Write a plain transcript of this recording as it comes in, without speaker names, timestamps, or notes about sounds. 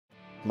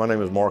My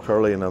name is Mark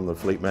Hurley and I'm the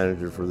fleet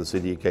manager for the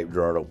city of Cape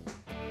Girardeau.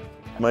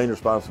 Main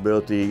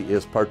responsibility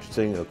is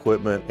purchasing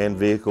equipment and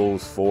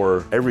vehicles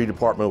for every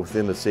department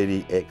within the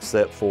city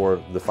except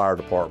for the fire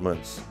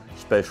departments,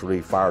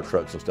 especially fire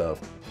trucks and stuff.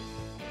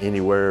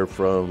 Anywhere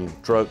from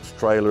trucks,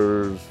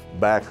 trailers,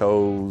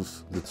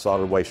 backhoes, the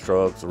solid waste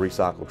trucks, the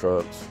recycle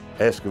trucks,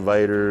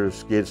 excavators,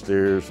 skid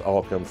steers,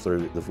 all comes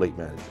through the fleet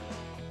manager.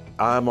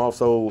 I'm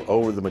also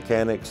over the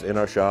mechanics in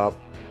our shop,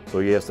 so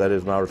yes, that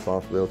is my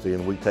responsibility,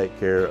 and we take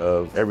care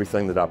of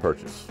everything that I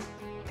purchase.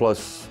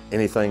 Plus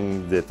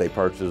anything that they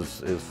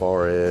purchase as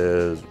far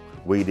as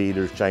weed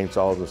eaters,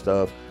 chainsaws and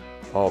stuff,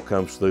 all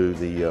comes through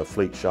the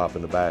fleet shop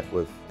in the back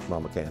with my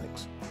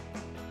mechanics.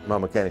 My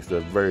mechanics do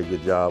a very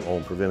good job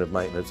on preventive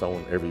maintenance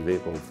on every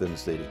vehicle within the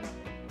city.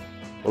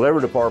 Well,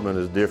 every department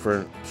is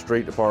different.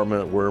 Street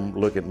department, we're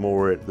looking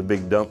more at the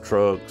big dump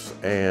trucks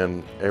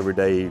and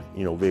everyday,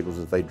 vehicles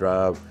that they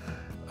drive.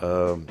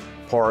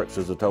 Parks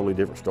is a totally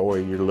different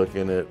story. You're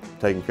looking at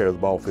taking care of the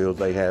ball fields.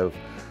 They have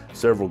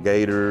several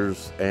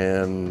gators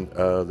and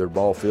their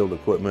ball field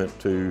equipment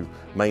to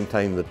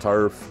maintain the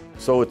turf.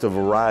 So it's a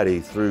variety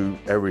through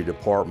every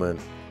department,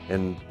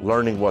 and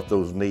learning what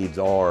those needs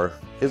are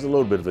is a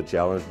little bit of a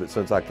challenge, but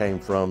since I came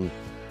from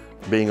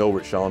being over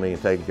at Shawnee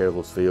and taking care of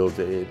those fields,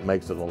 it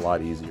makes it a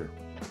lot easier.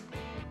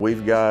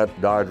 We've got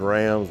Dodge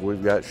Rams,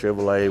 we've got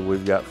Chevrolet,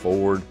 we've got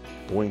Ford.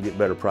 We can get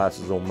better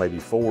prices on maybe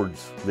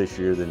Fords this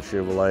year than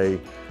Chevrolet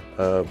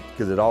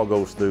because it all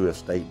goes through a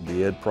state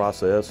bid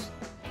process.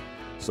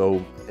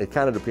 So it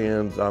kind of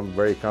depends. I'm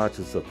very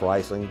conscious of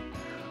pricing.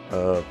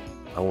 I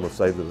want to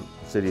save the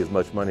city as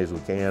much money as we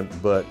can,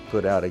 but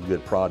put out a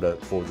good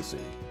product for the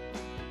city.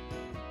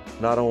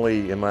 Not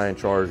only am I in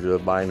charge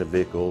of buying the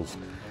vehicles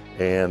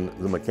and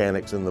the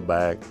mechanics in the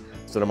back,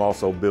 but I'm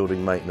also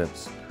building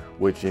maintenance,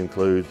 which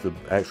includes the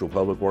actual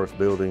public works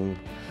building,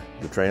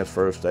 the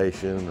transfer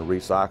station, the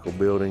recycle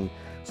building.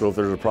 So if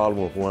there's a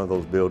problem with one of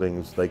those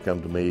buildings, they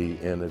come to me,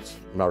 and it's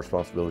my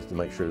responsibility to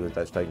make sure that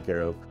that's taken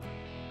care of.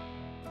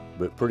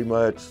 But pretty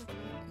much,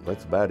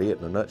 that's about it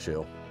in a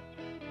nutshell.